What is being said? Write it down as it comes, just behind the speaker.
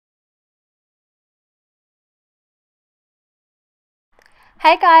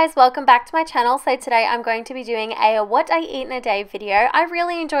Hey guys, welcome back to my channel. So today I'm going to be doing a what I eat in a day video. I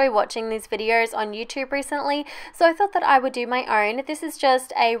really enjoy watching these videos on YouTube recently, so I thought that I would do my own. This is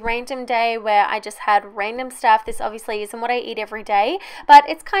just a random day where I just had random stuff. This obviously isn't what I eat every day, but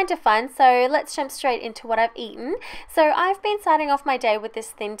it's kind of fun. So let's jump straight into what I've eaten. So I've been starting off my day with this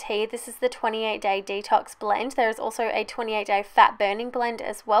thin tea. This is the 28-day detox blend. There is also a 28-day fat burning blend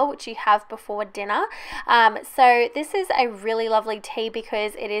as well, which you have before dinner. So this is a really lovely tea because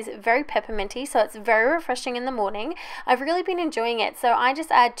it is very pepperminty, so it's very refreshing in the morning. I've really been enjoying it, so I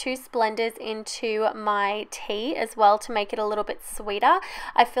just add 2 Splendors into my tea as well to make it a little bit sweeter.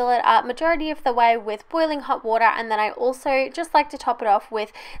 I fill it up majority of the way with boiling hot water, and then I also just like to top it off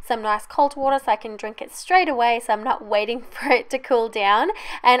with some nice cold water so I can drink it straight away, so I'm not waiting for it to cool down.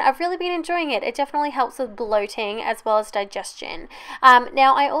 And I've really been enjoying it. It definitely helps with bloating as well as digestion.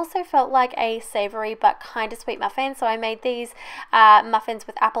 Now I also felt like a savory but kind of sweet muffin, so I made these muffins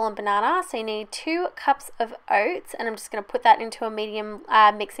with apple and banana. So you need 2 cups of oats, and I'm just going to put that into a medium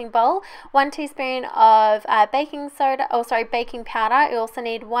mixing bowl. 1 teaspoon of baking powder. You also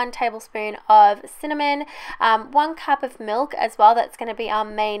need 1 tablespoon of cinnamon, 1 cup of milk as well. That's going to be our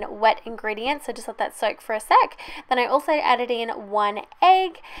main wet ingredient, so just let that soak for a sec. Then I also added in 1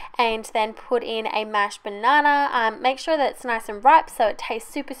 egg and then put in a mashed banana. Make sure that it's nice and ripe so it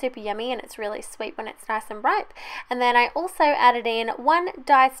tastes super yummy, and it's really sweet when it's nice and ripe. And then I also added in 1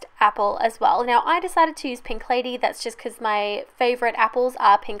 diced apple as well. Now I decided to use Pink Lady. That's just because my favorite apples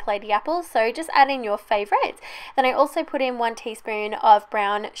are Pink Lady apples, so just add in your favorites. Then I also put in 1 teaspoon of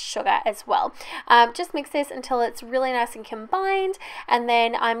brown sugar as well. Just mix this until it's really nice and combined, and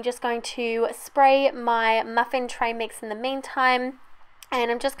then I'm just going to spray my muffin tray mix in the meantime. And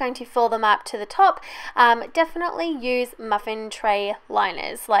I'm just going to fill them up to the top. Definitely use muffin tray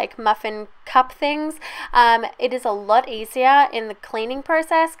liners, like muffin cup things. It is a lot easier in the cleaning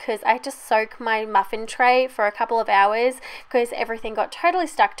process because I just soak my muffin tray for a couple of hours because everything got totally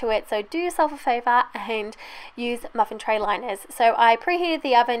stuck to it. So do yourself a favor and use muffin tray liners. So I preheated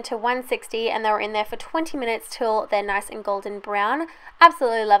the oven to 160 and they were in there for 20 minutes till they're nice and golden brown.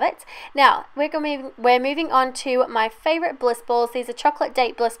 Absolutely love it. Now we're moving on to my favorite bliss balls. These are chocolate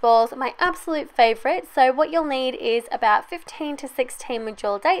date bliss balls, my absolute favorite. So what you'll need is about 15 to 16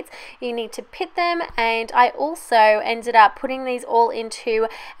 medjool dates. You need to pit them, and I also ended up putting these all into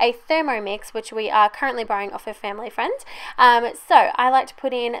a Thermomix, which we are currently borrowing off a family friend. So I like to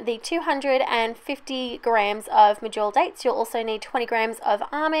put in the 250 grams of medjool dates. You'll also need 20 grams of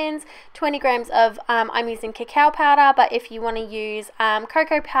almonds, 20 grams of I'm using cacao powder, but if you want to use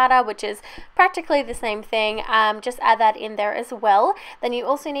cocoa powder, which is practically the same thing, just add that in there as well. Then you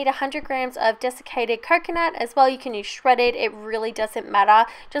also need 100 grams of desiccated coconut as well. You can use shredded, it really doesn't matter,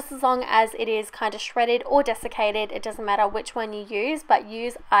 just as long as it is kind of shredded or desiccated. It doesn't matter which one you use, but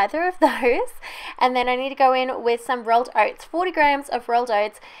use either of those. And then I need to go in with some rolled oats, 40 grams of rolled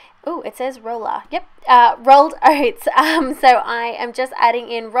oats. Oh, it says roller. Yep, rolled oats. So I am just adding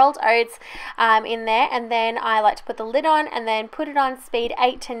in rolled oats in there, and then I like to put the lid on and then put it on speed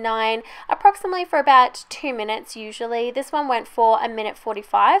 8 to 9, approximately for about 2 minutes usually. This one went for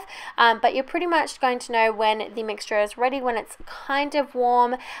 1:45, but you're pretty much going to know when the mixture is ready, when it's kind of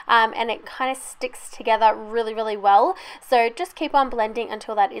warm and it kind of sticks together really well. So just keep on blending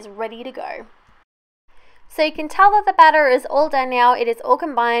until that is ready to go. So you can tell that the batter is all done now. It is all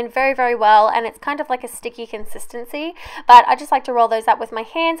combined very well, and it's kind of like a sticky consistency, but I just like to roll those up with my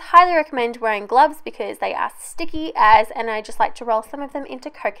hands. Highly recommend wearing gloves because they are sticky and I just like to roll some of them into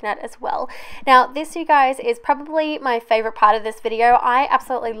coconut as well. Now this, you guys, is probably my favorite part of this video. I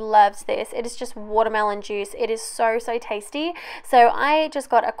absolutely loved this. It is just watermelon juice. It is so tasty. So I just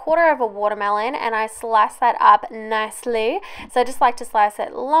got 1/4 of a watermelon and I sliced that up nicely. So I just like to slice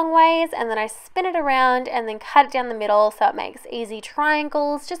it long ways, and then I spin it around and then cut it down the middle so it makes easy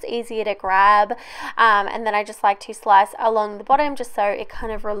triangles, just easier to grab. And then I just like to slice along the bottom just so it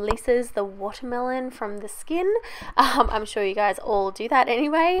kind of releases the watermelon from the skin. I'm sure you guys all do that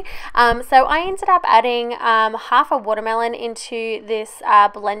anyway. So I ended up adding half a watermelon into this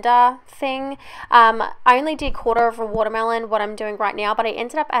blender thing. I only did 1/4 of a watermelon, what I'm doing right now, but I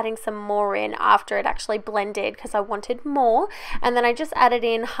ended up adding some more in after it actually blended because I wanted more. And then I just added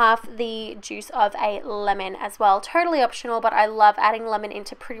in half the juice of a lemon. lemon as well. Totally optional, but I love adding lemon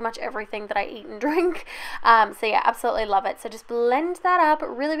into pretty much everything that I eat and drink. So yeah, absolutely love it. So just blend that up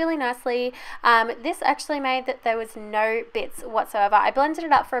really, really nicely. This actually made that there was no bits whatsoever. I blended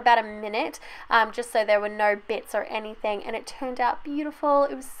it up for about a minute, just so there were no bits or anything, and it turned out beautiful.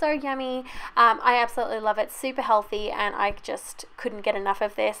 It was so yummy. I absolutely love it. Super healthy, and I just couldn't get enough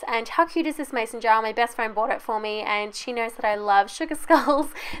of this. And how cute is this mason jar? My best friend bought it for me, and she knows that I love sugar skulls,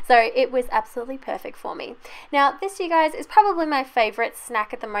 so it was absolutely perfect for me. Now this, you guys, is probably my favorite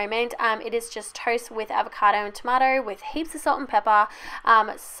snack at the moment. It is just toast with avocado and tomato with heaps of salt and pepper.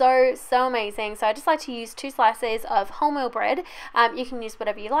 So amazing. So I just like to use 2 slices of wholemeal bread. You can use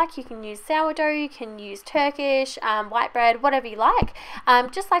whatever you like. You can use sourdough, you can use Turkish, white bread, whatever you like.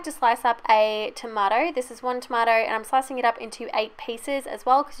 Just like to slice up a tomato. This is 1 tomato, and I'm slicing it up into 8 pieces as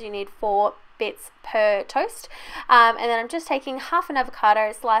well, because you need 4 bits per toast. And then I'm just taking half an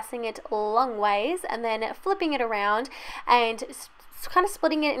avocado, slicing it long ways, and then flipping it around and kind of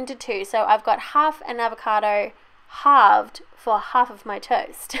splitting it into 2. So I've got half an avocado halved for half of my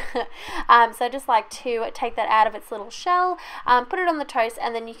toast. So I just like to take that out of its little shell, put it on the toast,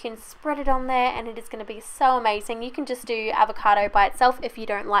 and then you can spread it on there, and it is going to be so amazing. You can just do avocado by itself if you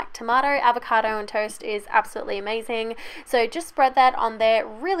don't like tomato. Avocado on toast is absolutely amazing. So just spread that on there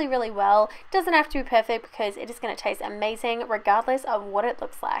really, really well. Doesn't have to be perfect, because it is going to taste amazing regardless of what it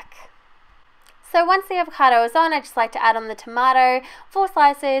looks like. So once the avocado is on, I just like to add on the tomato, 4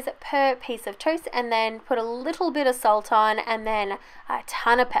 slices per piece of toast, and then put a little bit of salt on, and then a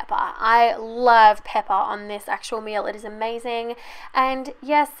ton of pepper. I love pepper on this actual meal. It is amazing. And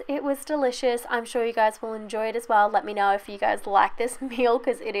yes, it was delicious. I'm sure you guys will enjoy it as well. Let me know if you guys like this meal,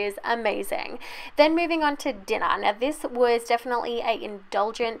 because it is amazing. Then moving on to dinner. Now this was definitely an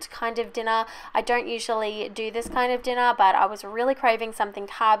indulgent kind of dinner. I don't usually do this kind of dinner, but I was really craving something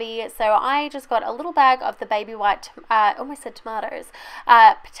carby, so I just got a little bag of the baby white, almost said tomatoes,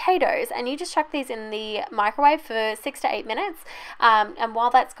 potatoes, and you just chuck these in the microwave for 6 to 8 minutes. And while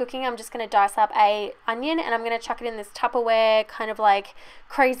that's cooking, I'm just going to dice up a onion, and I'm going to chuck it in this Tupperware kind of like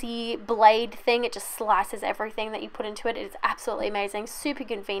crazy blade thing. It just slices everything that you put into it. It is absolutely amazing, super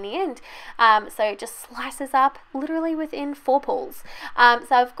convenient. So it just slices up literally within 4 pulls. So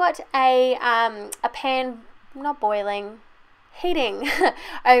I've got a pan, not boiling, heating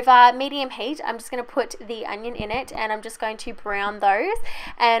over medium heat. I'm just going to put the onion in it, and I'm just going to brown those,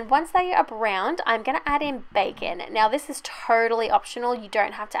 and once they are browned, I'm going to add in bacon. Now this is totally optional. You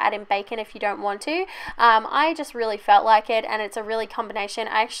don't have to add in bacon if you don't want to. I just really felt like it, and it's a really combination.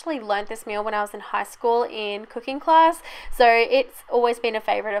 I actually learned this meal when I was in high school in cooking class, so it's always been a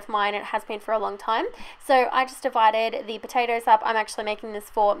favorite of mine. It has been for a long time. So I just divided the potatoes up. I'm actually making this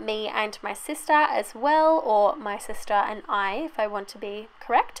for me and my sister as well, or my sister and I, if I want to be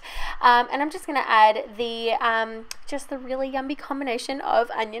correct. And I'm just going to add the just the really yummy combination of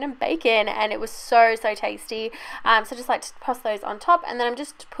onion and bacon, and it was so tasty. So just like to toss those on top, and then I'm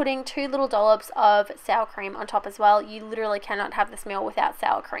just putting 2 little dollops of sour cream on top as well. You literally cannot have this meal without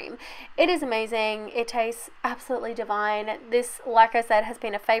sour cream. It is amazing. It tastes absolutely divine. This, like I said, has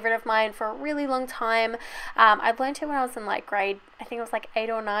been a favorite of mine for a really long time. I learned it when I was in like grade, I think it was like 8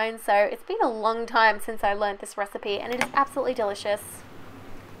 or 9, so it's been a long time since I learned this recipe, and it is absolutely delicious.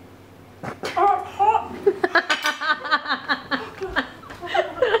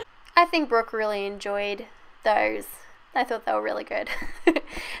 I think Brooke really enjoyed those. I thought they were really good.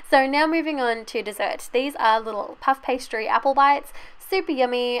 So now moving on to dessert. These are little puff pastry apple bites. Super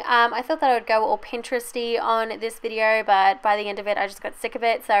yummy. I thought that I would go all Pinteresty on this video, but by the end of it I just got sick of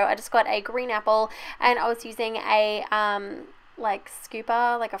it. So I just got a green apple, and I was using a like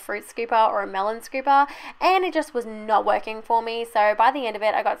scooper, like a fruit scooper or a melon scooper, and it just was not working for me. So by the end of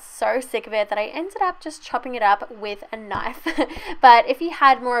it, I got so sick of it that I ended up just chopping it up with a knife. But if you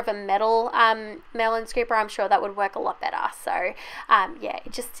had more of a metal melon scooper, I'm sure that would work a lot better. So yeah,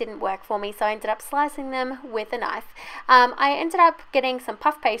 it just didn't work for me, so I ended up slicing them with a knife. I ended up getting some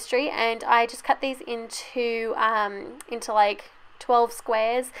puff pastry, and I just cut these into like 12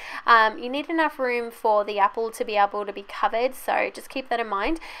 squares. You need enough room for the apple to be able to be covered, so just keep that in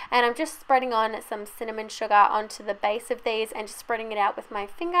mind. And I'm just spreading on some cinnamon sugar onto the base of these, and just spreading it out with my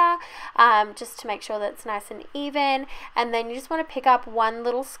finger, just to make sure that it's nice and even. And then you just want to pick up 1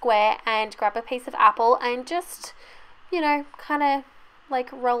 little square and grab a piece of apple, and just, you know, kind of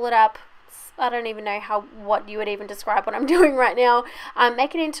like roll it up I don't even know what you would even describe what I'm doing right now.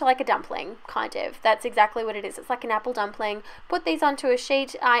 Make it into like a dumpling, kind of. That's exactly what it is. It's like an apple dumpling. Put these onto a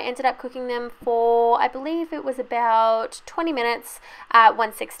sheet. I ended up cooking them for, I believe it was about 20 minutes at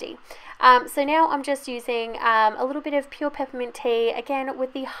 160. So now I'm just using a little bit of pure peppermint tea, again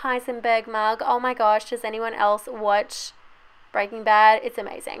with the Heisenberg mug. Oh my gosh, does anyone else watch Breaking Bad? It's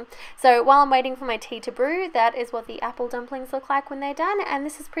amazing. So while I'm waiting for my tea to brew, that is what the apple dumplings look like when they're done, and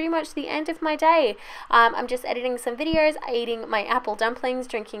this is pretty much the end of my day. I'm just editing some videos, eating my apple dumplings,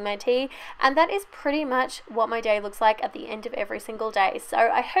 drinking my tea, and that is pretty much what my day looks like at the end of every single day. So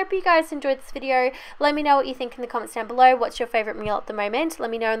I hope you guys enjoyed this video. Let me know what you think in the comments down below. What's your favorite meal at the moment? Let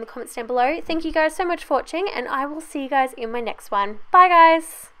me know in the comments down below. Thank you guys so much for watching, and I will see you guys in my next one. Bye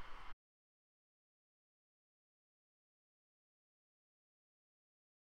guys!